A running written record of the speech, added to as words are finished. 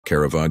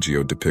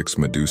Caravaggio depicts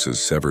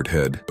Medusa's severed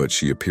head, but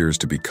she appears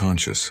to be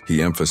conscious.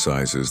 He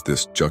emphasizes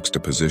this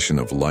juxtaposition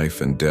of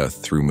life and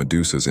death through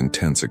Medusa's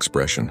intense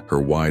expression.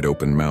 Her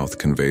wide-open mouth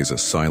conveys a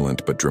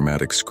silent but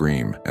dramatic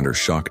scream, and her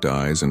shocked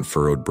eyes and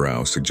furrowed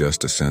brow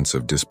suggest a sense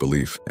of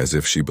disbelief, as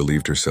if she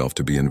believed herself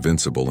to be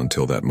invincible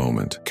until that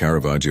moment.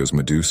 Caravaggio's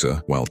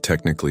Medusa, while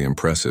technically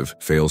impressive,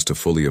 fails to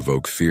fully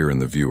evoke fear in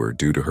the viewer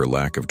due to her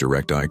lack of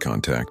direct eye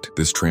contact.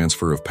 This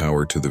transfer of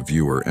power to the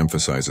viewer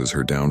emphasizes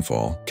her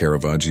downfall.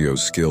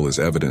 Caravaggio's skill is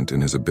evident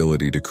in his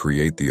ability to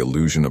create the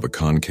illusion of a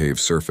concave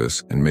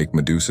surface and make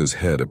Medusa's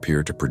head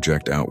appear to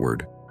project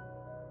outward.